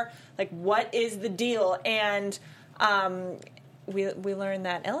far. What is the deal? And we learned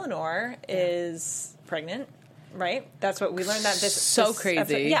that Eleanor is pregnant, right? That's what we learned. That this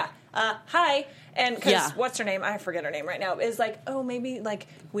crazy. Episode, hi. And because what's her name? I forget her name right now. Is like, oh, maybe like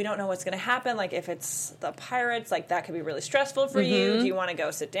we don't know what's going to happen. Like if it's the pirates, like that could be really stressful for you. Do you want to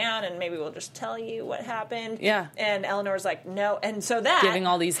go sit down and maybe we'll just tell you what happened? Yeah. And Eleanor's like, no. And so that giving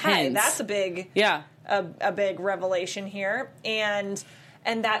all these hints. That's a big a big revelation here. And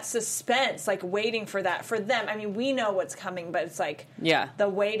that suspense, like waiting for that for them. I mean, we know what's coming, but it's like the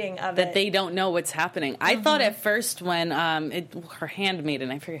waiting of that they don't know what's happening. I thought at first when her handmaiden,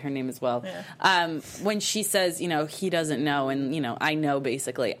 I forget her name as well, when she says, you know, he doesn't know, and you know, I know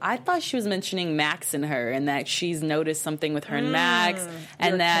basically. I thought she was mentioning Max and her, and that she's noticed something with her and Max,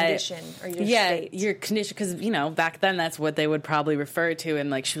 and that condition or your state. Your condition, because you know back then that's what they would probably refer to,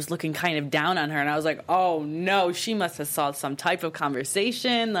 and like she was looking kind of down on her, and I was like, oh no, she must have saw some type of conversation.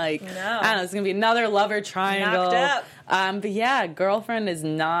 Like, no. I don't know, it's going to be another lover triangle. Knocked up. But yeah, girlfriend is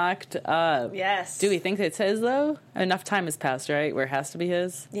knocked up. Yes. Do we think it's his, though? Enough time has passed, right? Where it has to be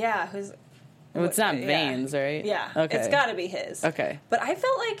his? Yeah. Well, it's not Vane's, right? Yeah. Okay. It's got to be his. Okay. But I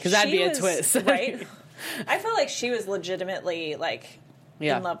felt like because that'd be a twist. Right? I felt like she was legitimately, like,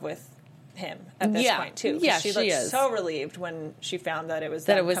 in love with him at this point, too. Yeah, she looked so relieved when she found that it was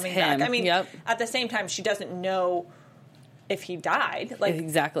coming him. back. I mean, at the same time, she doesn't know if he died. Like,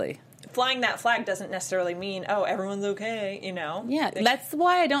 exactly. Flying that flag doesn't necessarily mean, oh, everyone's okay, you know? Yeah, that's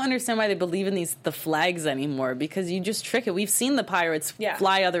why I don't understand why they believe in the flags anymore, because you just trick it. We've seen the pirates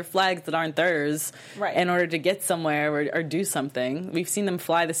fly other flags that aren't theirs in order to get somewhere or do something. We've seen them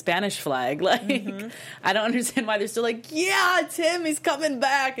fly the Spanish flag. Like, I don't understand why they're still like, yeah, it's him, he's coming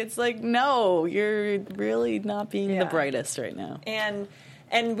back. It's like, no, you're really not being the brightest right now.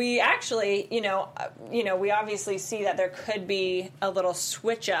 And we actually, you know, we obviously see that there could be a little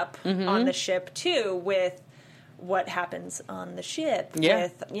switch up on the ship too with what happens on the ship. Yeah.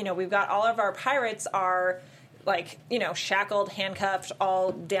 With, you know, we've got all of our pirates are like, you know, shackled, handcuffed,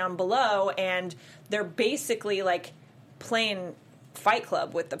 all down below, and they're basically like playing Fight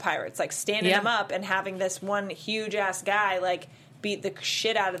Club with the pirates, like standing them up and having this one huge ass guy like beat the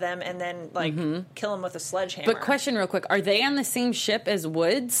shit out of them and then like kill them with a sledgehammer. But question real quick, are they on the same ship as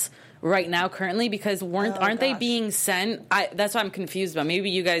Woods right now currently? Because aren't they being sent? That's what I'm confused about.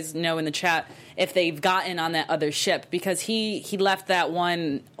 Maybe you guys know in the chat if they've gotten on that other ship, because he left that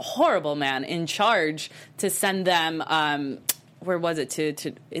one horrible man in charge to send them where was it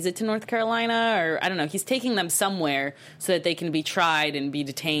is it to North Carolina, or I don't know, he's taking them somewhere so that they can be tried and be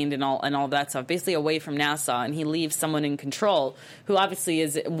detained and all of that stuff, basically away from Nassau, and he leaves someone in control who obviously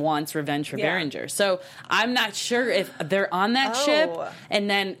wants revenge for Beringer. So I'm not sure if they're on that ship and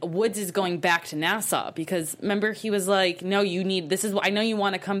then Woods is going back to Nassau, because remember he was like, no, I know you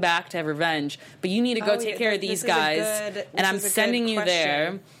want to come back to have revenge, but you need to go take care of these guys, and I'm sending you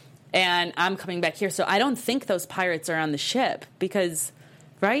there. And I'm coming back here. So I don't think those pirates are on the ship because,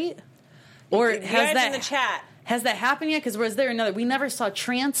 right? Or has that in the chat? Has that happened yet? Because was there another? We never saw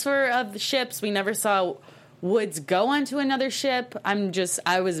transfer of the ships. We never saw Woods go onto another ship.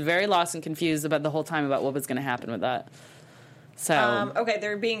 I was very lost and confused about the whole time about what was going to happen with that. So okay,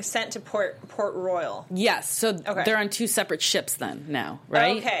 they're being sent to Port Royal. Yes, so they're on two separate ships then now,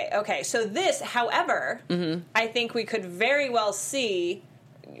 right? Okay. So this, however, I think we could very well see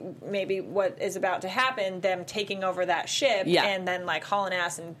maybe what is about to happen, them taking over that ship and then like hauling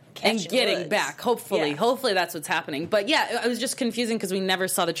ass and catching getting Woods. back. Hopefully that's what's happening. But yeah, it was just confusing because we never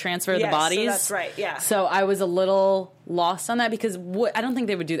saw the transfer of the bodies. So that's right. Yeah. So I was a little lost on that because I don't think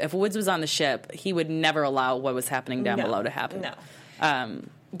they would do that. If Woods was on the ship, he would never allow what was happening down below to happen. No.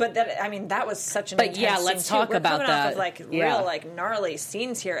 But that was such an intense scene let's talk about coming that. off of like real like gnarly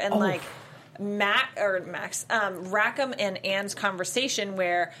scenes here, and like Rackham and Anne's conversation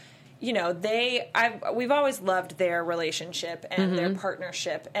where, you know, we've always loved their relationship and their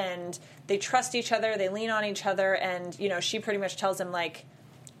partnership, and they trust each other, they lean on each other, and, you know, she pretty much tells him, like,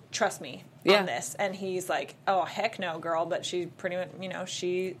 trust me on this, and he's like, oh, heck no, girl, but she pretty much, you know,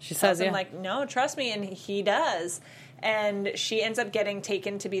 she tells him, like, no, trust me, and he does, and she ends up getting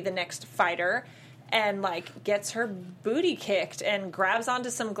taken to be the next fighter, and, like, gets her booty kicked, and grabs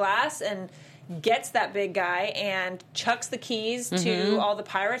onto some glass, and gets that big guy and chucks the keys to all the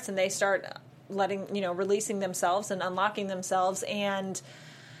pirates, and they start releasing themselves and unlocking themselves, and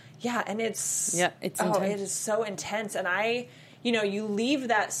it's intense. It is so intense, and you leave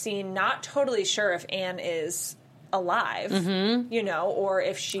that scene not totally sure if Anne is alive, you know, or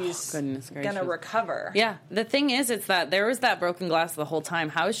if she's going to recover. Yeah. The thing is, it's that there was that broken glass the whole time.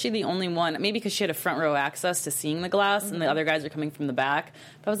 How is she the only one? Maybe because she had a front row access to seeing the glass and the other guys are coming from the back.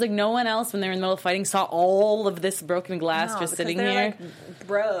 But I was like, no one else, when they were in the middle of fighting, saw all of this broken glass just sitting they're here. Like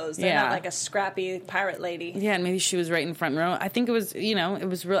bros. They're not like a scrappy pirate lady. Yeah, and maybe she was right in front row. I think it was, you know, it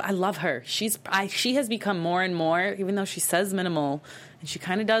was real. I love her. She has become more and more, even though she says minimal, and she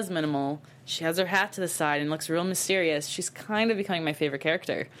kind of does minimal. She has her hat to the side and looks real mysterious. She's kind of becoming my favorite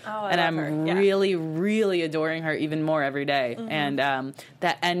character. Oh, I and love I'm her. Yeah. really, really adoring her even more every day. And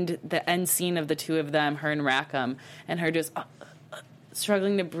the end scene of the two of them, her and Rackham, and her just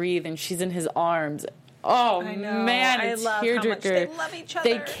struggling to breathe, and she's in his arms. Oh, I know. man, I it's love tearjerker. how much they love each other.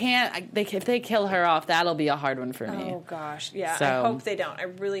 They can't. If they kill her off, that'll be a hard one for me. Oh gosh, yeah. So. I hope they don't. I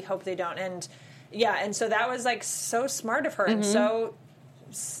really hope they don't. And yeah, and so that was like so smart of her and so,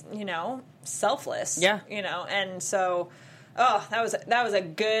 you know, selfless. Yeah. You know, and so, that was a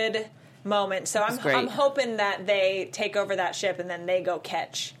good moment. So I'm hoping that they take over that ship and then they go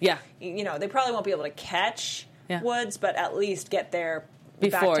catch. Yeah. You know, they probably won't be able to catch Woods, but at least get there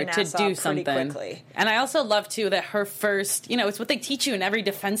before back to do something quickly. And I also love too that her first, you know, it's what they teach you in every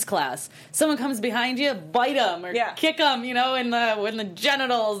defense class. Someone comes behind you, bite them or kick them, you know, in the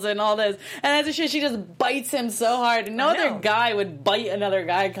genitals and all this. And as a shit, she just bites him so hard. And no other guy would bite another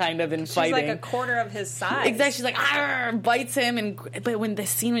guy kind of in fighting. She's like a quarter of his size. Exactly. She's like, arr, bites him. But when the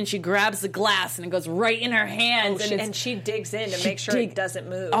scene when she grabs the glass and it goes right in her hands. And she digs in to make sure it doesn't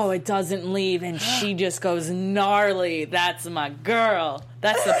move. Oh, it doesn't leave. And she just goes gnarly. That's my girl.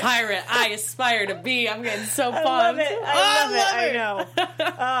 That's the pirate I aspire to be. I'm getting so pumped. I love it. I love it. I know.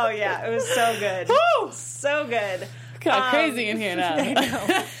 Oh, yeah. It was so good. Woo! So good. Got crazy in here now. I know.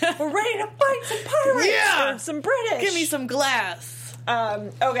 We're ready to fight some pirates. Yeah. Or some British. Give me some glass.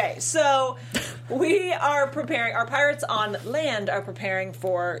 Okay, so we are preparing. Our pirates on land are preparing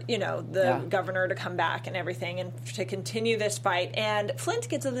for, you know, the governor to come back and everything and to continue this fight. And Flint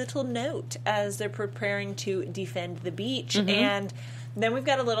gets a little note as they're preparing to defend the beach. And then we've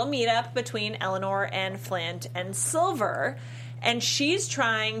got a little meetup between Eleanor and Flint and Silver, and she's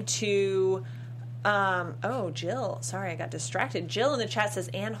trying to. Jill. Sorry, I got distracted. Jill in the chat says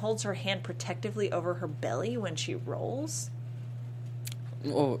Anne holds her hand protectively over her belly when she rolls.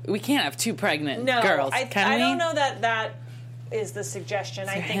 Oh, we can't have two pregnant girls. I don't know that is the suggestion.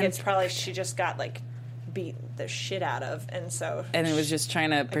 I think it's probably she just got like beat the shit out of, and it was just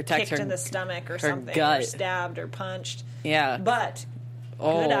trying to protect kicked her in the stomach or her something, gut. or stabbed or punched. Yeah, but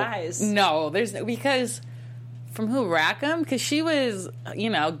good eyes. No, because from who? Rackham? Because she was, you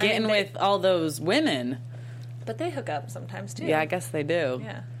know, getting with all those women. But they hook up sometimes too. Yeah, I guess they do.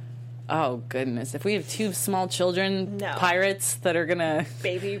 Yeah. Oh goodness! If we have two small children, pirates that are gonna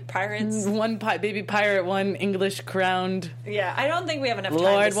baby pirates, one baby pirate, one English crowned. Yeah, I don't think we have enough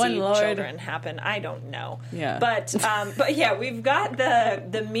time to see children happen. I don't know. Yeah, but yeah, we've got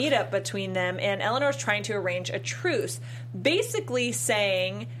the meetup between them, and Eleanor's trying to arrange a truce, basically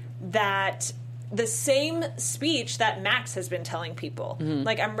saying that the same speech that Max has been telling people.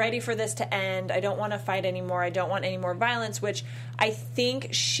 Like, I'm ready for this to end. I don't want to fight anymore. I don't want any more violence, which I think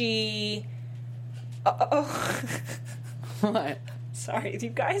she... What? Sorry,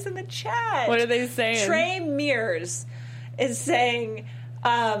 you guys in the chat. What are they saying? Trey Mears is saying,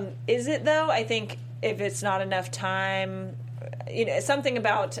 is it though? I think if it's not enough time... You know, something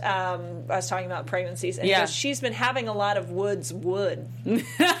about I was talking about pregnancies, and she's been having a lot of Woods wood.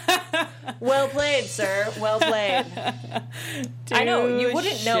 Well played, sir. Well played. I know you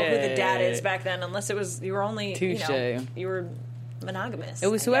wouldn't know who the dad is back then unless it was you were only you were monogamous. It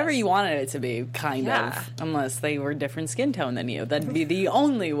was whoever you wanted it to be, kind of, unless they were different skin tone than you. That'd be the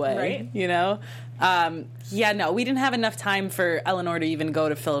only way, right? You know. No, we didn't have enough time for Eleanor to even go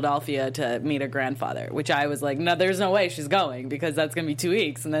to Philadelphia to meet her grandfather, which I was like, no, there's no way she's going because that's going to be 2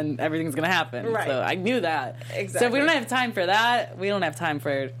 weeks and then everything's going to happen. Right. So I knew that. Exactly. So if we don't have time for that, we don't have time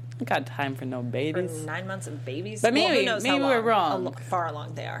for... Got time for no babies. For 9 months of babies? But maybe, who knows maybe we're wrong. Far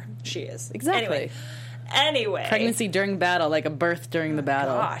along they are. She is. Exactly. Anyway. Pregnancy during battle, like a birth during the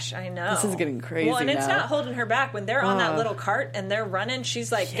battle. Gosh, I know. This is getting crazy Well, and it's now. not holding her back. When they're on that little cart and they're running,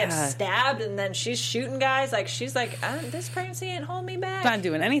 she's like, gets stabbed, and then she's shooting guys. Like, she's like, this pregnancy ain't holding me back. Not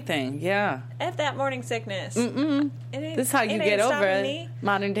doing anything, yeah. F that morning sickness. This is how you get over it.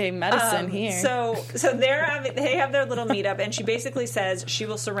 Modern day medicine here. So they have their little meetup, and she basically says she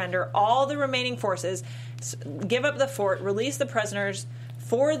will surrender all the remaining forces, give up the fort, release the prisoners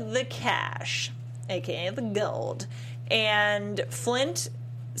for the cash, a.k.a. the gold. And Flint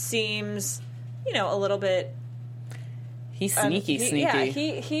seems, a little bit He's sneaky. Yeah,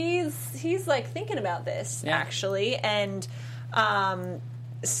 he's like thinking about this actually, and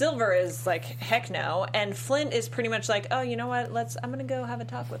Silver is like, heck no, and Flint is pretty much like, oh, you know what? I'm gonna go have a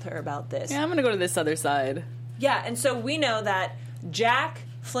talk with her about this. Yeah, I'm gonna go to this other side. Yeah, and so we know that Jack,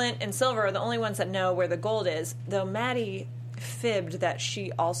 Flint, and Silver are the only ones that know where the gold is. Though Maddie fibbed that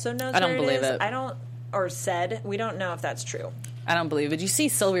she also knows. I don't where it believe is. it. Or said, we don't know if that's true. I don't believe it. Did you see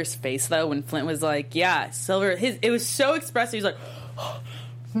Silver's face though when Flint was like, "Yeah, Silver"? It was so expressive. He's like, oh,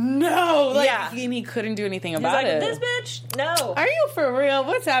 "No," like, and he couldn't do anything about it. This bitch, no. Are you for real?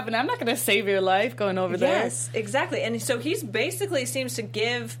 What's happening? I'm not going to save your life going over there. Yes, exactly. And so he's basically seems to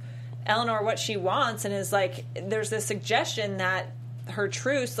give Eleanor what she wants, and is like, there's this suggestion that her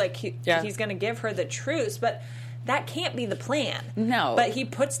truce, like he's going to give her the truce, but that can't be the plan. No. But he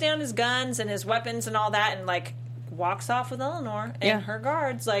puts down his guns and his weapons and all that, and like walks off with Eleanor and her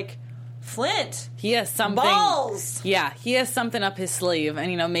guards. Like, Flint, he has something. Balls. Yeah, he has something up his sleeve,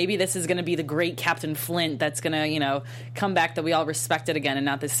 and maybe this is going to be the great Captain Flint that's going to come back, that we all respected again, and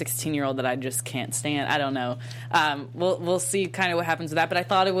not this 16-year-old that I just can't stand. I don't know. We'll see kind of what happens with that. But I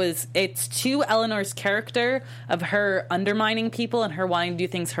thought it's to Eleanor's character of her undermining people and her wanting to do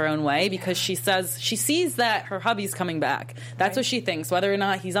things her own way, because she sees that her hubby's coming back. That's what she thinks, whether or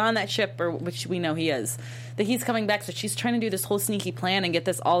not he's on that ship, or which we know he is. That he's coming back, so she's trying to do this whole sneaky plan and get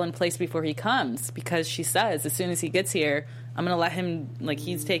this all in place before he comes, because she says as soon as he gets here, I'm going to let him, like,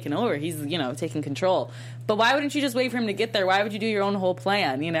 he's taking over, he's taking control. But why wouldn't you just wait for him to get there? Why would you do your own whole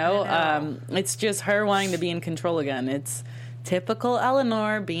plan? It's just her wanting to be in control again. It's typical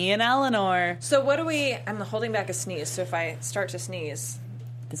Eleanor being Eleanor. So what do we? I'm holding back a sneeze, so if I start to sneeze,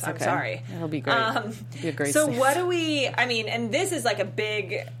 I'm sorry. It'll be great. Be a great so sneeze. what do we? I mean, and this is like a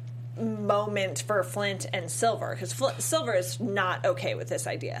big moment for Flint and Silver, because Silver is not okay with this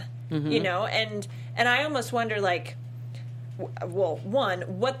idea, and I almost wonder, like, well, one,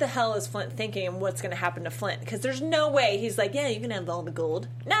 what the hell is Flint thinking, and what's going to happen to Flint? Because there's no way he's like, yeah, you can have all the gold.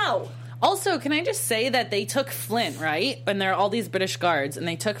 No. Also, can I just say that they took Flint, right? And there are all these British guards, and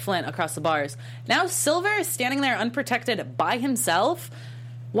they took Flint across the bars. Now Silver is standing there unprotected by himself.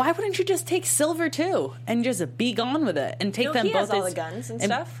 Why wouldn't you just take Silver too and just be gone with it and take them he both? Has all the guns and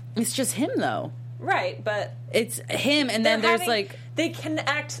stuff. It's just him though, right? But it's him, and then there's they can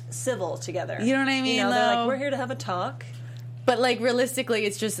act civil together. You know what I mean? They're like, we're here to have a talk. But like realistically,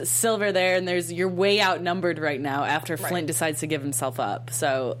 it's just Silver there, and you're way outnumbered right now after Flint decides to give himself up.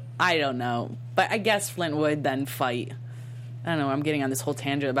 So I don't know, but I guess Flint would then fight. I don't know. I'm getting on this whole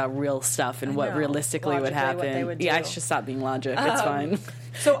tangent about real stuff and what realistically would happen. Yeah, I should stop being logic. It's fine.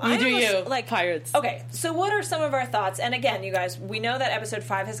 So you like pirates. Okay, so what are some of our thoughts? And again, you guys, we know that episode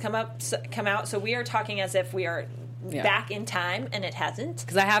 5 has come out, so we are talking as if we are back in time, and it hasn't.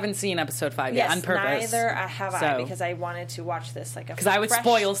 Because I haven't seen episode 5 yet on purpose. Neither have I, because I wanted to watch this like a because I would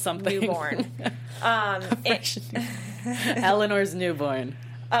spoil something. Newborn. Eleanor's newborn.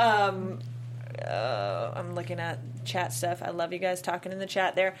 I'm looking at chat stuff. I love you guys talking in the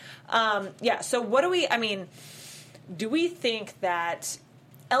chat there. So what do we, do we think that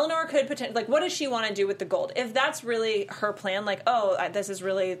Eleanor could potentially, like, what does she want to do with the gold? If that's really her plan, like, this is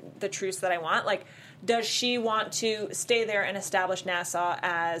really the truce that I want, like, does she want to stay there and establish Nassau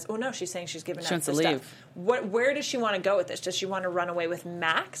as, oh no, she's saying she's giving up the stuff. Leave. Where does she want to go with this? Does she want to run away with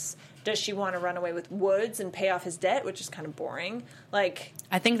Max? Does she want to run away with Woods and pay off his debt, which is kind of boring? Like,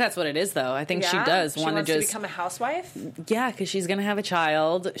 I think that's what it is, though. I think she does want to just become a housewife. Yeah, because she's going to have a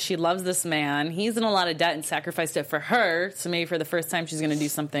child. She loves this man. He's in a lot of debt and sacrificed it for her. So maybe for the first time, she's going to do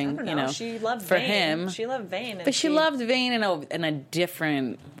something. She loved for Vane. him. She loved Vane, but she loved Vane in a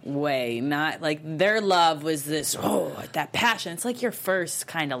different way. Not like their love was this that passion. It's like your first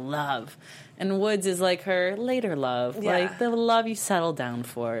kind of love. And Woods is like her later love, like the love you settle down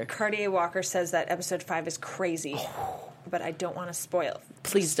for. Cartier Walker says that episode 5 is crazy, but I don't want to spoil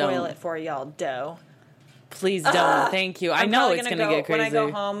it for y'all, dough. Please don't. Thank you. I know it's going to get crazy. When I go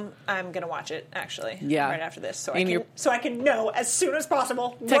home, I'm going to watch it, actually. Yeah. Right after this. So I can know as soon as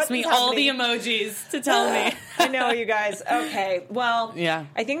possible. Text me all the emojis to tell me. I know, you guys. Okay. Well,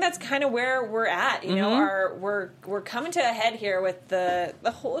 I think that's kind of where we're at. You know, we're coming to a head here with the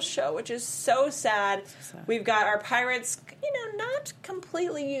whole show, which is so sad. We've got our pirates, not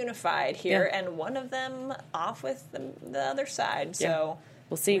completely unified here, and one of them off with the other side. So...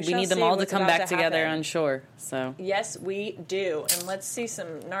 We'll see. We need them all to come back together on shore. So yes, we do. And let's see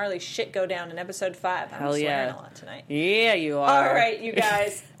some gnarly shit go down in episode 5. I'm swearing a lot tonight. Yeah, you are. All right, you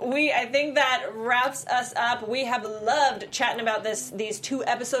guys. I think that wraps us up. We have loved chatting about these 2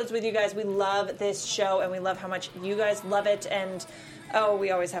 episodes with you guys. We love this show, and we love how much you guys love it. And Oh,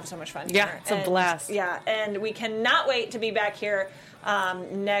 we always have so much fun Yeah, here. it's a blast. Yeah, and we cannot wait to be back here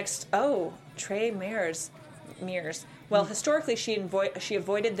next. Oh, Trey Mears. Well, historically, she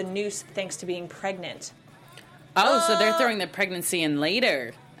avoided the noose thanks to being pregnant. Oh, so they're throwing the pregnancy in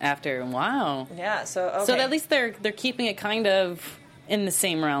later after. Wow. Yeah, so okay. So at least they're keeping it kind of in the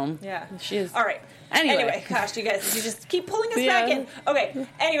same realm. Yeah. She is. All right. Anyway, gosh, you guys, you just keep pulling us back in. Okay.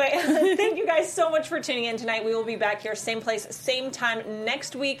 Anyway, thank you guys so much for tuning in tonight. We will be back here, same place, same time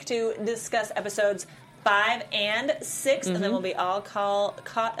next week to discuss episodes 5 and 6, and then we'll be all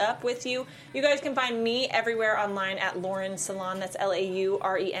caught up with you. You guys can find me everywhere online at Lauren Salaun. That's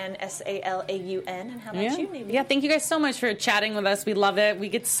LaurenSalaun. And how about you, Nadine? Yeah, thank you guys so much for chatting with us. We love it. We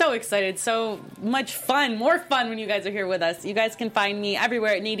get so excited. So much fun. More fun when you guys are here with us. You guys can find me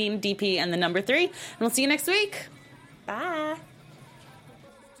everywhere at Nadine DP and the number 3. And we'll see you next week. Bye.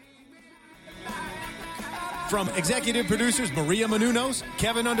 From executive producers Maria Menounos,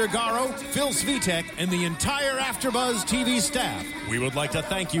 Kevin Undergaro, Phil Svitek, and the entire AfterBuzz TV staff, we would like to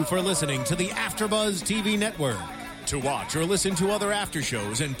thank you for listening to the AfterBuzz TV network. To watch or listen to other after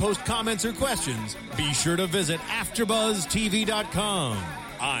shows and post comments or questions, be sure to visit AfterBuzzTV.com.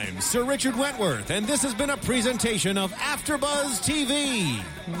 I'm Sir Richard Wentworth, and this has been a presentation of AfterBuzz TV.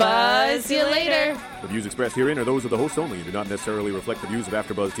 Buzz you later. The views expressed herein are those of the hosts only and do not necessarily reflect the views of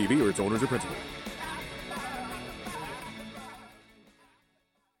AfterBuzz TV or its owners or principals.